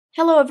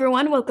Hello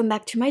everyone, welcome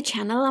back to my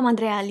channel. I'm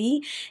Andreea,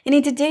 and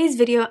in today's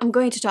video I'm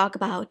going to talk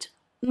about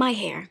my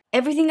hair.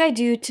 Everything I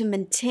do to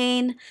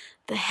maintain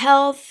the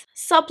health,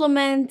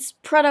 supplements,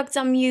 products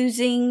I'm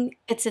using,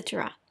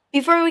 etc.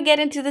 Before we get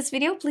into this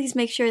video, please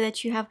make sure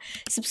that you have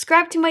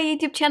subscribed to my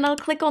YouTube channel,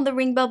 click on the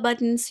ring bell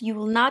button so you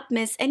will not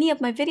miss any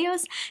of my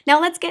videos. Now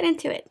let's get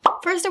into it.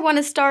 First I want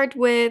to start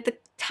with the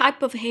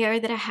type of hair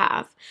that I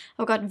have.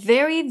 I've got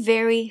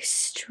very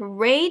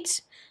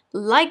straight,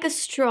 like a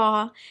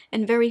straw,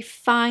 and very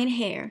fine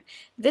hair.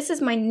 This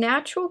is my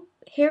natural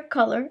hair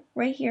color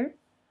right here.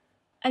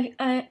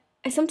 I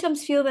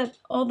sometimes feel that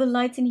all the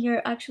lights in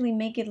here actually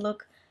make it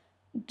look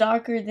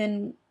darker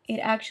than it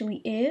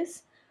actually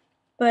is.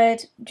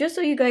 But just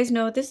so you guys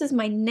know, this is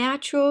my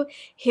natural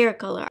hair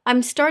color.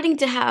 I'm starting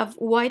to have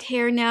white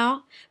hair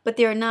now, but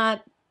they're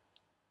not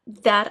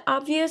that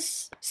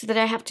obvious, so that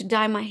I have to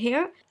dye my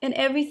hair. And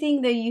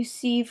everything that you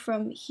see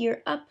from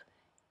here up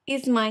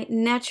is my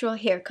natural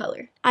hair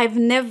color. I've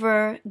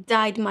never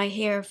dyed my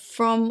hair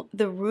from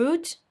the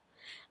root.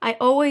 I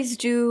always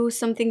do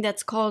something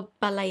that's called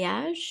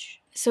balayage.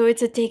 So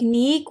it's a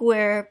technique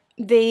where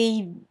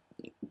they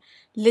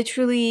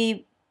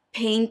literally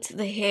paint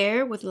the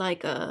hair with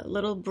like a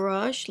little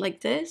brush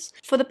like this.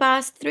 For the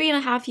past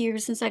 3.5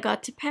 years since I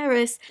got to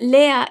Paris,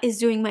 Leah is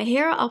doing my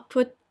hair. I'll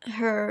put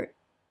her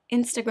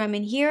Instagram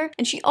in here,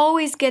 and she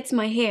always gets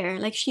my hair.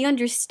 Like, she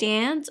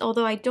understands,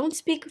 although I don't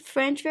speak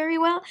French very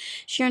well,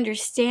 she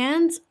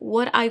understands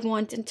what I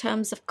want in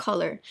terms of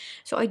color.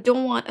 So I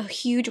don't want a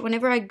huge,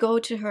 whenever I go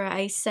to her,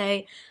 I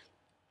say,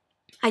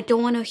 I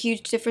don't want a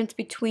huge difference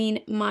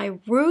between my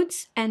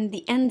roots and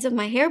the ends of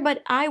my hair,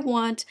 but I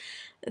want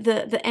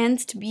the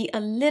ends to be a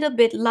little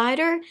bit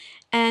lighter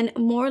and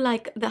more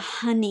like the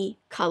honey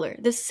color.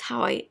 This is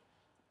how I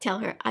tell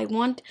her. I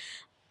want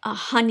a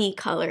honey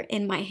color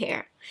in my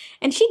hair.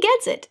 And she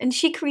gets it, and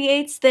she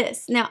creates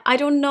this. Now, I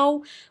don't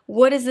know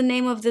what is the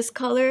name of this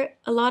color.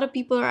 A lot of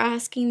people are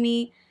asking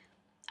me.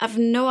 I have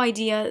no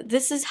idea.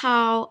 This is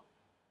how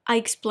I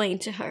explain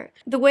to her.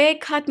 The way I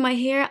cut my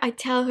hair, I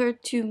tell her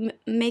to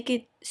make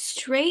it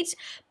straight,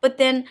 but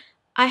then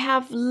I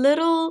have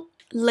little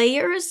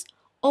layers,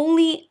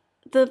 only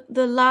the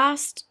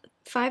last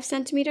 5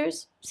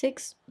 centimeters,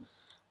 6.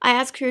 I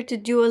ask her to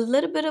do a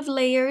little bit of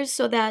layers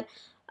so that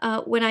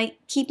when I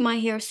keep my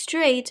hair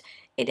straight,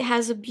 it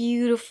has a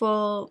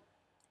beautiful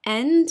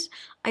end.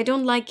 I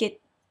don't like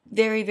it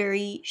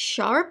very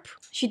sharp.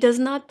 She does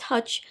not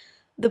touch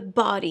the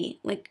body.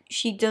 Like,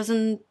 she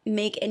doesn't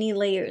make any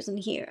layers in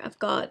here.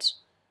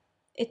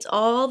 It's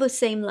all the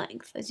same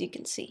length, as you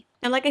can see.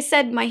 And like I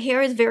said, my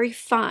hair is very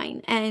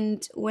fine.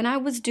 And when I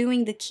was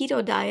doing the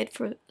keto diet,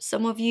 for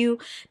some of you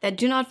that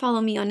do not follow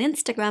me on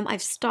Instagram,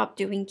 I've stopped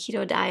doing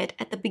keto diet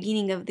at the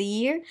beginning of the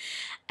year.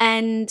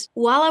 And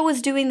while I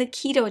was doing the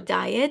keto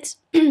diet,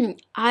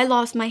 I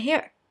lost my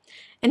hair.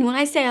 And when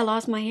I say I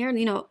lost my hair,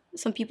 you know,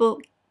 some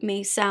people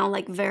may sound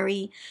like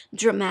very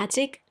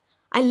dramatic.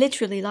 I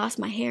literally lost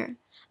my hair.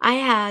 I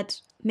had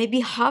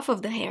maybe half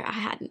of the hair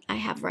I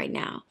have right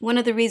now. One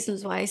of the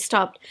reasons why I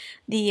stopped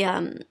the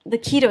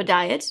keto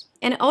diet,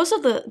 and also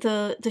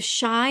the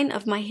shine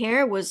of my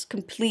hair was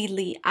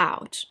completely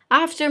out.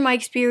 After my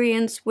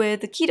experience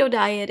with the keto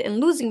diet and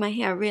losing my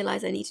hair, I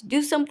realized I need to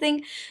do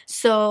something,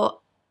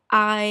 so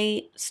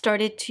I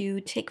started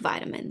to take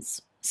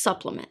vitamins,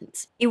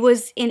 supplements. It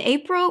was in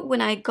April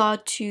when I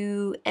got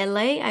to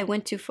LA. I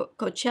went to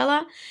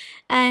Coachella,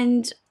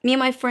 and me and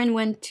my friend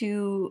went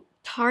to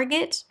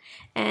Target,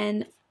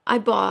 and I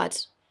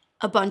bought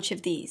a bunch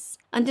of these.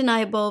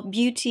 Undeniable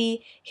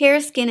Beauty, Hair,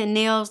 Skin, and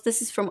Nails.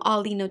 This is from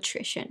Ali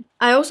Nutrition.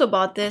 I also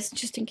bought this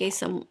just in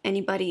case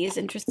anybody is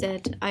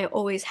interested. I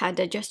always had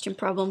digestion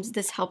problems.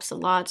 This helps a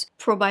lot.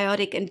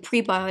 Probiotic and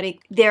prebiotic,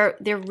 they're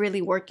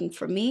really working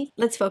for me.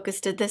 Let's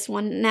focus to this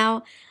one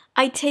now.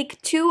 I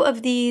take 2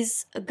 of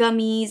these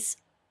gummies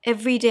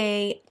every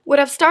day. What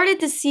I've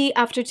started to see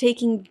after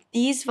taking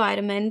these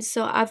vitamins,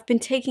 so I've been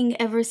taking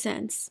ever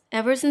since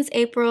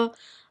April,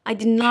 I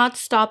did not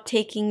stop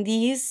taking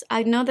these.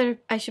 I know that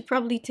I should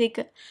probably take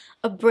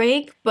a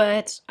break,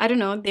 but I don't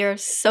know, they're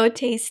so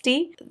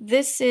tasty.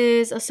 This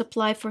is a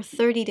supply for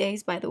 30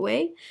 days, by the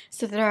way.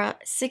 So there are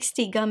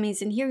 60 gummies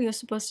in here. You're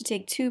supposed to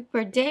take 2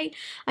 per day.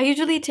 I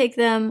usually take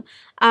them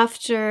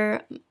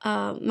after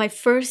my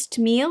first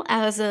meal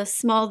as a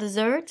small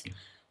dessert.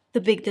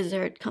 The big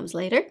dessert comes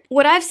later.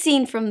 What I've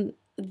seen from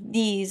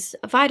these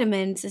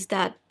vitamins is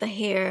that the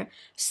hair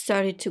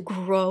started to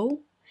grow,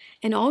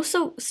 and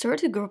also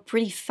started to grow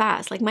pretty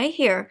fast. Like, my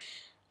hair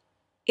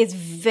is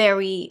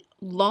very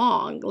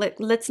long. Like,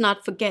 let's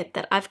not forget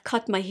that I've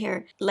cut my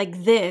hair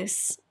like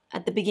this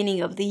at the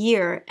beginning of the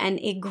year, and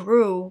it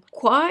grew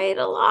quite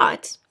a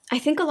lot. I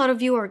think a lot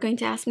of you are going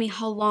to ask me,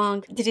 how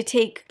long did it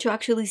take to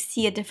actually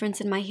see a difference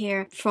in my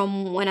hair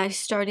from when I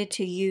started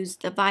to use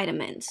the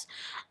vitamins?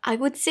 I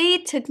would say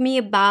it took me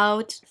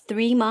about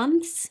 3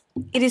 months.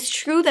 It is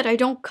true that I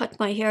don't cut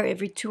my hair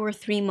every 2 or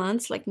 3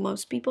 months like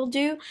most people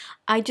do.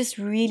 I just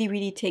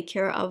really take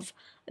care of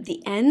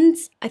the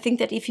ends. I think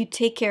that if you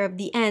take care of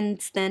the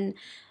ends, then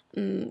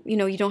you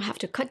know, you don't have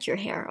to cut your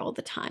hair all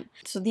the time.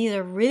 So these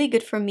are really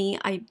good for me.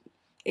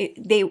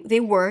 They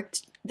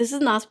worked. This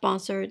is not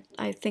sponsored.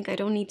 I think I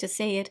don't need to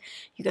say it.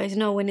 You guys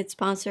know when it's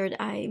sponsored,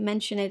 I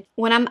mention it.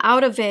 When I'm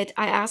out of it,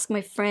 I ask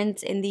my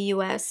friends in the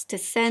US to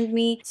send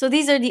me. So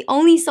these are the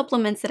only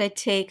supplements that I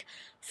take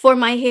for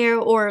my hair,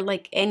 or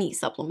like any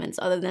supplements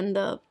other than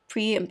the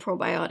pre and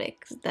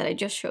probiotics that I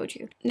just showed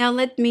you. Now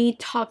let me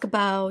talk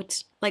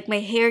about like my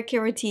hair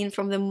care routine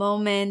from the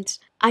moment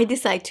I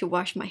decide to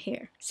wash my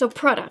hair. So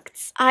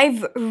products.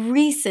 I've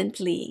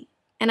recently,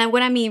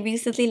 when I mean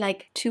recently,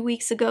 like 2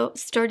 weeks ago,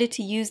 started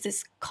to use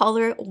this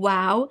Color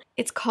Wow.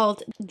 It's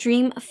called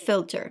Dream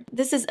Filter.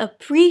 This is a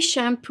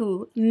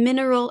pre-shampoo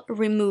mineral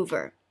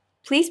remover.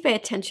 Please pay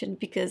attention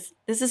because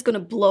this is gonna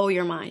blow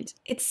your mind.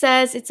 It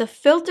says it's a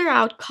filter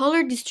out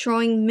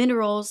color-destroying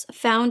minerals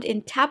found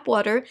in tap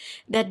water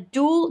that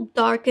dual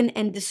darken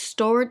and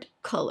distort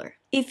color.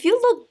 If you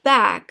look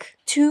back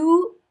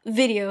 2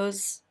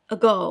 videos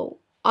ago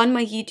on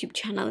my YouTube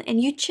channel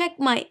and you check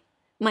my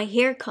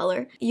hair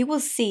color, you will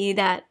see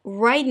that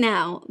right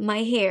now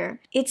my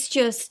hair, it's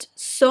just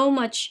so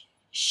much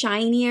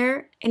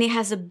shinier and it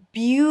has a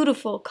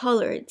beautiful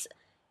color.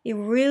 It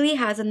really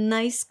has a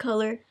nice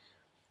color.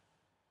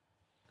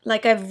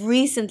 Like, I've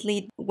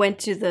recently went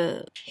to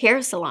the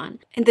hair salon,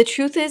 and the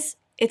truth is,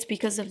 it's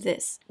because of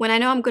this. When I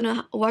know I'm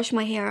gonna wash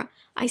my hair,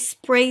 I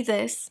spray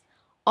this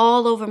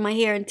all over my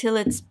hair until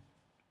it's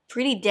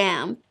pretty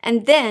damp,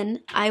 and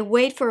then I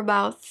wait for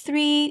about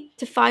 3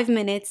 to 5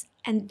 minutes,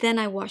 and then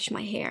I wash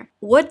my hair.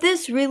 What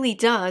this really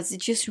does,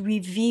 it just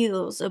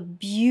reveals a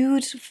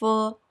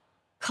beautiful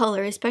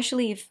color,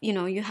 especially if, you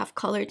know, you have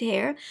colored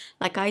hair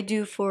like I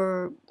do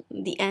for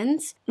the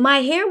ends. My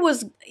hair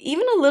was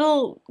even a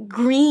little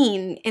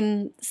green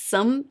in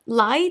some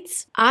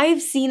lights.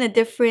 I've seen a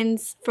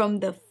difference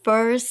from the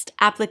first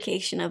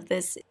application of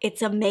this.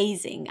 It's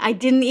amazing. I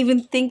didn't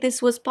even think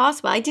this was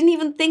possible. I didn't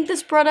even think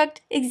this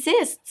product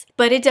exists,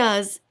 but it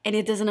does, and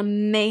it does an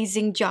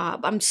amazing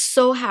job. I'm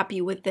so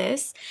happy with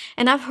this.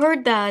 And I've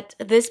heard that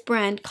this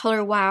brand,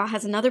 Color Wow,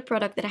 has another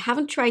product that I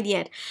haven't tried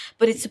yet,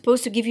 but it's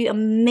supposed to give you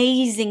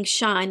amazing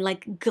shine,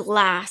 like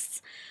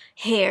glass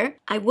hair.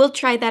 I will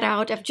try that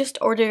out. I've just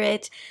ordered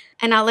it,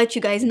 and I'll let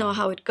you guys know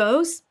how it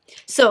goes.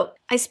 So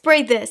I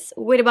spray this,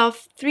 wait about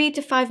 3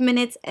 to 5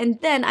 minutes, and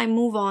then I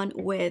move on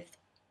with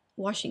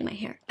washing my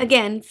hair.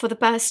 Again, for the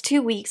past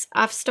 2 weeks,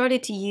 I've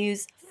started to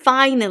use,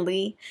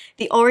 finally,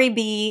 the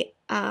Oral-B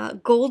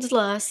Gold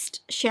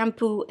Lust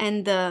shampoo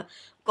and the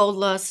Gold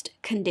Lust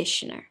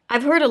conditioner.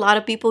 I've heard a lot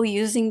of people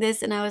using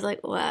this, and I was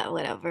like, well,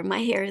 whatever, my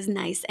hair is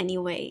nice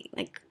anyway,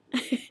 like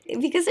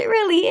because it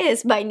really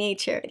is by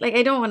nature. Like,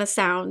 I don't want to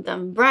sound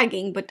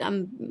bragging, but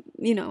I'm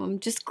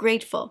just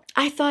grateful.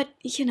 I thought,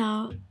 you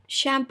know,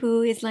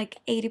 shampoo is like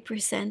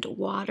 80%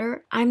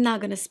 water. I'm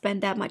not gonna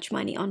spend that much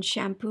money on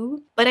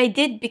shampoo, but I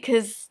did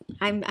because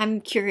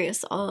I'm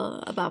curious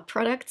about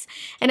products,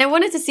 and I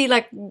wanted to see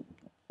like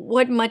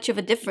what much of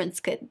a difference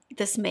could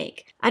this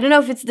make. I don't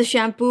know if it's the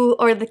shampoo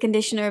or the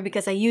conditioner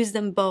because I use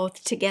them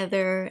both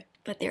together,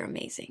 but they're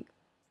amazing.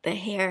 The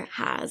hair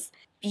has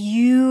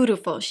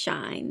beautiful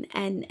shine,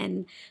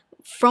 and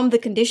from the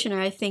conditioner,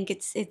 I think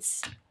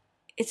it's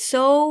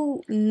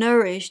so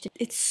nourished.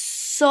 It's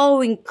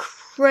so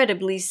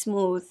incredibly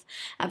smooth.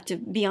 I have to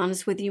be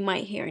honest with you,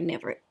 my hair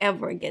never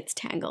ever gets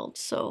tangled,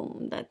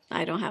 so that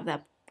I don't have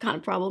that kind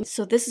of problem.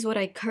 So this is what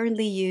I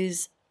currently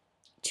use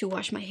to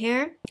wash my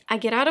hair. I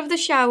get out of the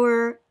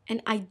shower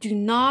and I do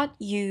not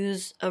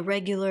use a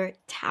regular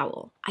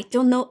towel. I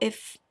don't know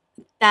if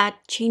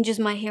that changes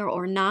my hair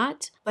or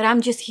not, but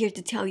I'm just here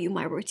to tell you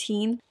my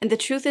routine. And the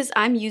truth is,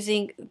 I'm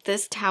using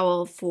this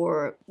towel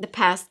for the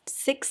past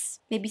 6,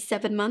 maybe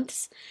 7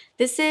 months.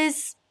 This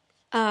is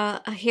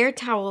a hair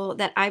towel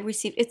that I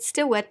received. It's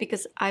still wet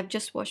because I've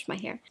just washed my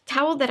hair.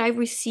 Towel that I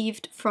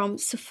received from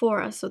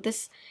Sephora. So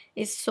this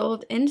is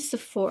sold in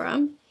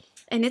Sephora,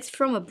 and it's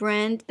from a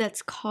brand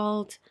that's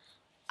called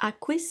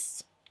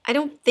Aquis. I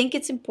don't think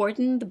it's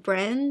important, the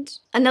brand.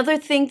 Another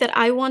thing that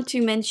I want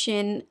to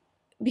mention,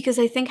 because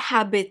I think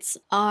habits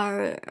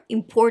are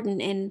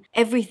important in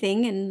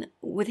everything, and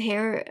with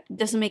hair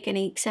doesn't make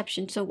any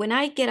exception. So when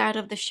I get out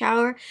of the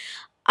shower,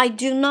 I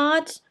do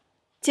not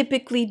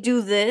typically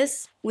do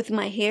this with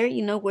my hair,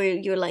 you know, where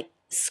you're like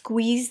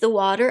squeeze the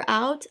water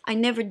out. I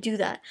never do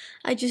that.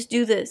 I just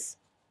do this.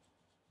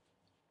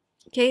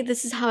 Okay,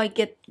 this is how I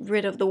get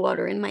rid of the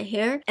water in my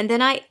hair. And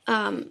then I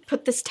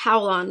put this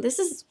towel on. This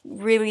is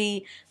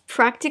really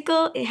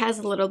practical. It has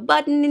a little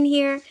button in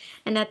here,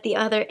 and at the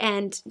other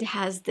end it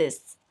has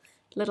this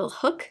little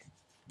hook.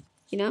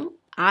 You know,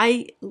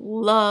 I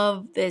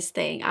love this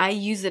thing. I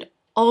use it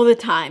all the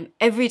time,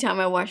 every time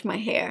I wash my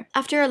hair.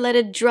 After I let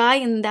it dry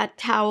in that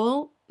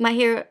towel, my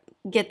hair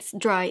gets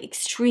dry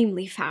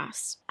extremely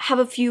fast. I have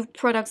a few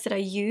products that I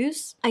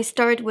use. I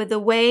start with the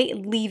Way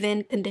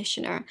Leave-In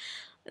Conditioner.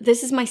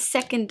 This is my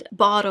second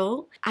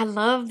bottle. I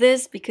love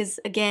this because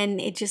again,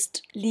 it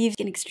just leaves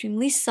skin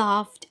extremely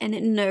soft and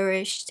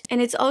nourished.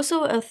 And it's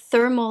also a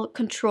thermal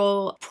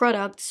control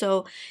product.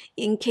 So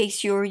in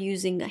case you're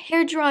using a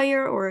hair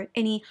dryer or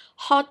any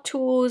hot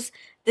tools,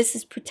 this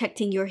is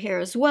protecting your hair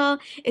as well.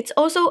 It's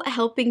also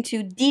helping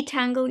to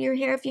detangle your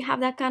hair if you have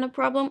that kind of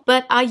problem.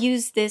 But I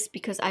use this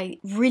because I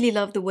really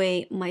love the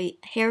way my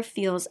hair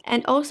feels.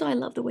 And also I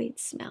love the way it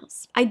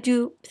smells. I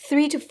do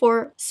 3 to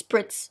 4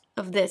 spritz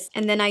of this,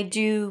 and then I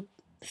do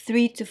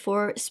 3 to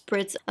 4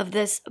 spritz of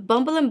this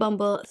Bumble and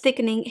Bumble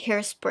thickening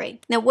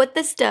hairspray. Now what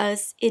this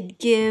does, it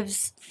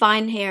gives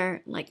fine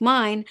hair like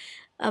mine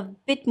a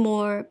bit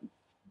more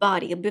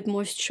body, a bit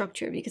more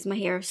structure, because my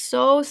hair is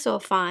so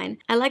fine.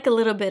 I like a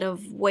little bit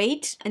of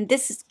weight, and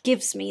this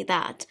gives me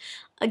that.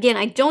 Again,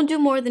 I don't do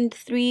more than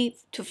 3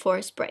 to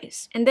 4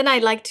 sprays. And then I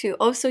like to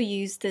also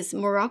use this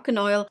Moroccan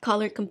Oil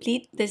Color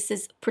Complete. This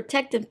is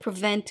Protect and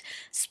Prevent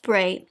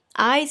spray.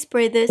 I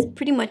spray this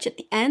pretty much at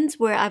the ends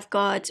where I've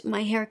got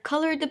my hair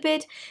colored a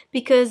bit,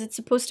 because it's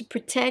supposed to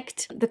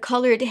protect the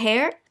colored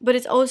hair, but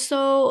it's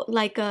also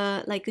like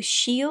a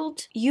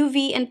shield.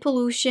 UV and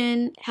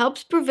pollution,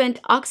 helps prevent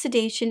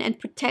oxidation and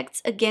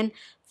protects against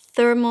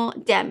thermal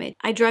damage.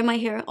 I dry my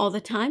hair all the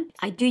time.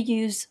 I do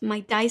use my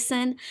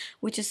Dyson,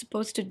 which is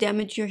supposed to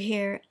damage your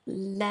hair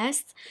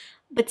less,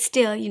 but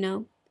still, you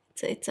know,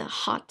 it's a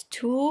hot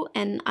tool,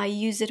 and I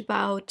use it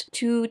about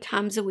 2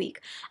 times a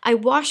week. I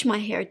wash my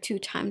hair 2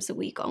 times a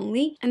week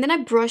only, and then I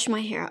brush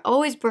my hair. I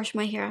always brush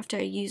my hair after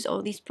I use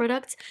all these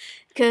products,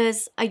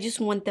 because I just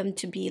want them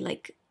to be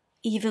like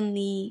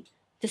evenly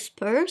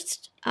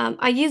dispersed.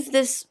 I use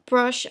this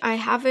brush. I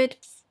have it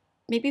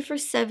maybe for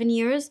 7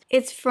 years.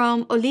 It's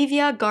from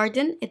Olivia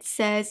Garden. It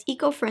says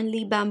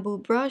eco-friendly bamboo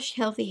brush,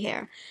 healthy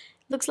hair.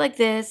 Looks like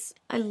this.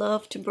 I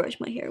love to brush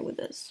my hair with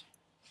this.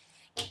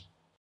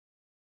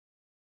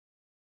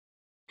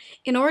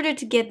 In order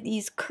to get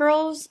these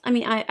curls, I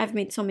mean, I've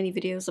made so many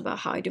videos about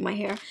how I do my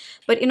hair,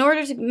 but in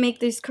order to make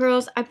these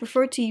curls, I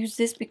prefer to use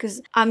this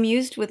because I'm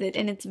used with it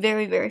and it's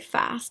very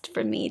fast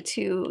for me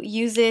to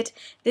use it.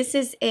 This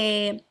is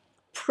a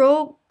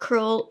Pro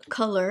Curl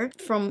Color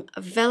from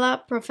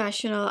Vela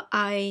Professional.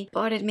 I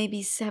bought it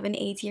maybe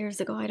 7-8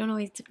 years ago. I don't know,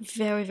 it's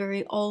a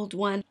very old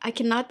one. I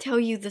cannot tell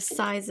you the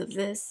size of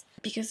this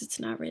because it's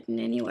not written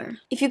anywhere.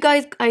 If you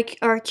guys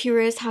are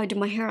curious how I do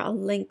my hair, I'll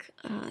link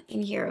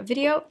in here a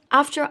video.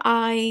 After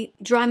I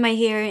dry my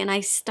hair and I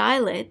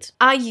style it,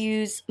 I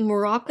use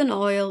Moroccan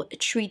Oil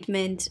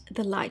Treatment,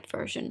 the light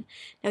version.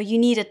 Now you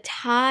need a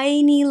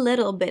tiny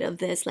little bit of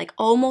this, like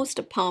almost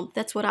a pump.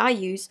 That's what I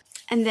use.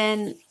 And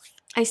then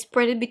I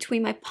spread it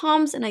between my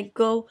palms and I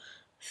go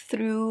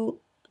through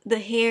the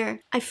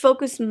hair. I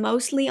focus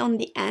mostly on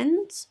the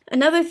ends.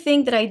 Another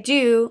thing that I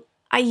do,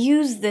 I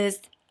use this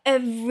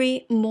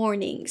every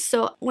morning.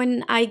 So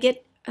when I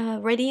get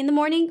ready in the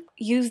morning,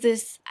 use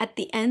this at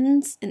the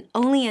ends and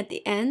only at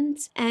the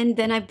ends. And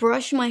then I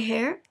brush my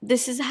hair.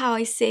 This is how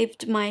I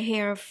saved my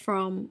hair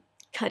from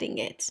cutting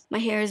it. My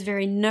hair is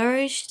very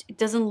nourished. It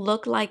doesn't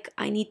look like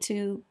I need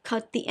to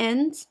cut the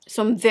ends.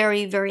 So I'm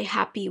very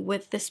happy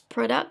with this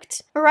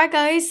product. Alright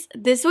guys,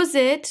 this was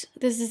it.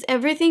 This is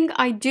everything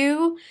I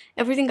do,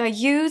 everything I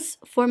use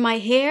for my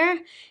hair.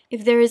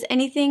 If there is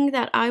anything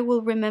that I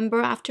will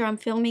remember after I'm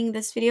filming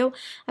this video,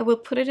 I will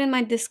put it in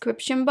my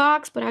description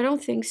box, but I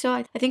don't think so.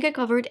 I think I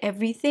covered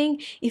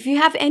everything. If you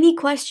have any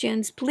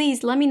questions,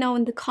 please let me know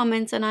in the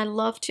comments and I'd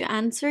love to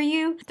answer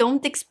you.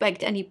 Don't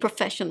expect any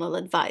professional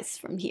advice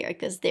from here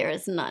because there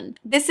is none.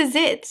 This is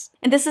it.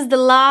 And this is the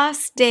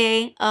last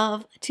day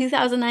of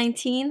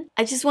 2019.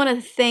 I just want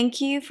to thank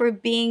you for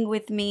being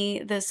with me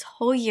this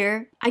whole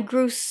year. I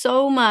grew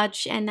so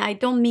much, and I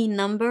don't mean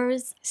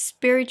numbers.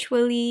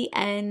 Spiritually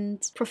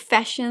and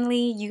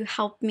professionally, you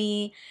helped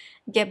me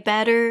get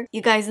better.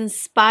 You guys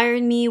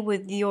inspired me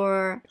with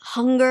your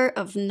hunger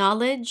of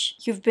knowledge.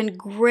 You've been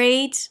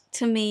great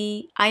to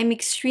me. I'm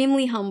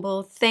extremely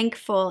humble,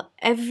 thankful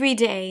every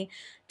day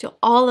to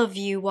all of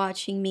you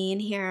watching me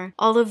in here,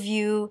 all of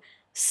you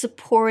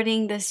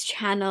supporting this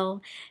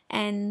channel,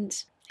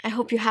 and I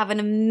hope you have an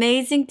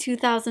amazing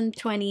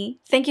 2020.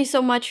 Thank you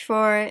so much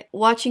for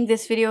watching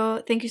this video.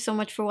 Thank you so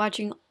much for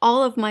watching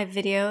all of my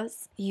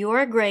videos. You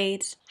are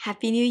great.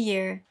 Happy New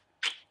Year.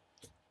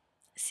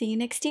 See you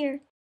next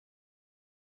year.